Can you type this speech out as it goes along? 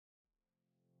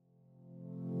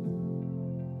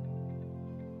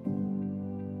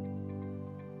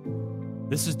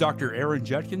This is Dr. Aaron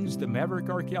Judkins, the Maverick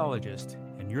Archeologist,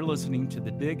 and you're listening to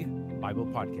the Dig Bible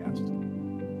Podcast.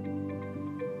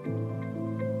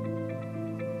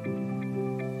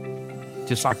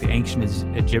 Just like the ancient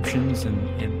Egyptians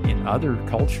and other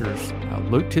cultures,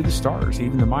 look to the stars,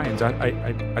 even the Mayans.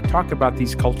 I talk about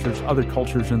these cultures, other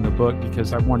cultures in the book,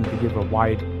 because I wanted to give a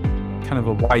wide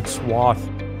swath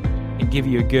and give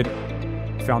you a good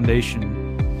foundation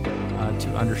to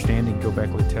understanding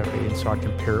Gobekli Tepe, and so I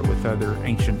compare it with other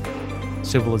ancient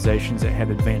civilizations that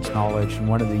had advanced knowledge, and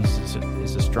one of these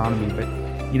is astronomy. But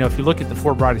if you look at the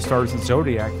four brightest stars in the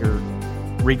zodiac, they're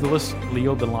Regulus,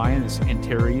 Leo the lion, is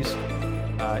Antares,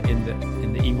 in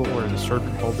the eagle or the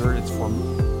serpent holder, it's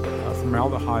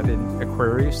formaldehyde in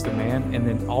Aquarius, the man, and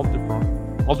then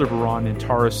Aldebaran in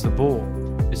Taurus, the bull.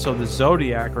 And so the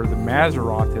zodiac, or the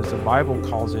Mazzaroth as the Bible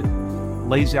calls it,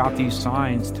 lays out these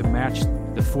signs to match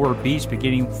the four beasts,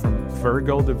 beginning from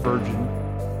Virgo the Virgin,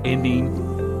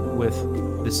 ending with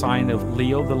the sign of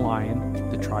Leo the Lion,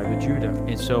 the tribe of Judah.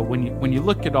 And so when you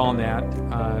look at all that,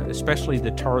 especially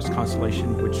the Taurus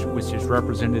constellation, which is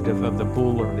representative of the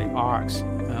bull or the ox,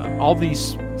 all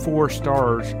these four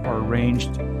stars are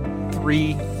arranged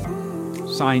 3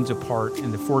 signs apart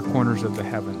in the four corners of the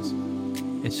heavens.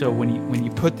 And so when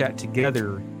you put that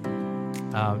together,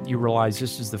 you realize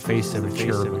this is the face of a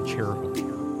cherubim.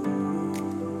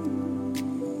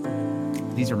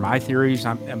 These are my theories.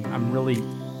 I'm really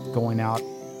going out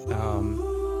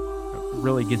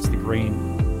really against the grain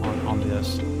on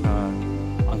this,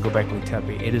 on Gobekli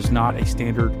Tepe. It is not a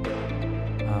standard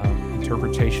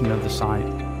interpretation of the site.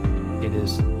 It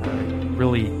is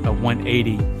really a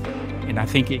 180, and I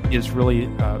think it is really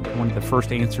one of the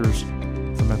first answers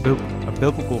from a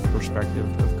biblical perspective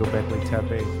of Gobekli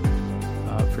Tepe,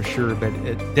 for sure. But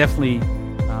it definitely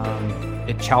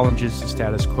it challenges the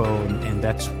status quo, and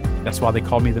that's why they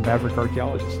call me the Maverick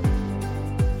Archeologist.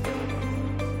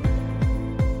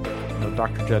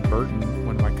 Dr. Judd Burton,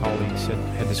 one of my colleagues,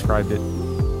 had described it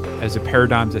as a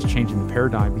paradigm that's changing the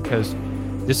paradigm, because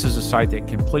this is a site that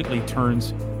completely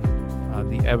turns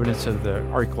the evidence of the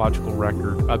archaeological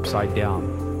record upside down.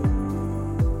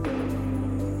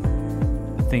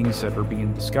 The things that are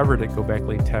being discovered at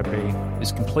Gobekli Tepe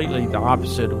is completely the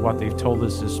opposite of what they've told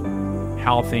us is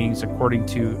how things, according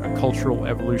to a cultural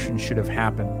evolution, should have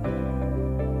happened.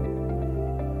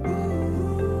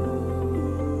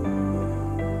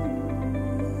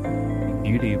 The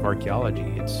beauty of archaeology,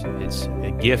 it's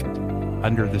a gift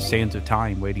under the sands of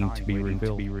time, waiting to be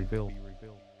revealed.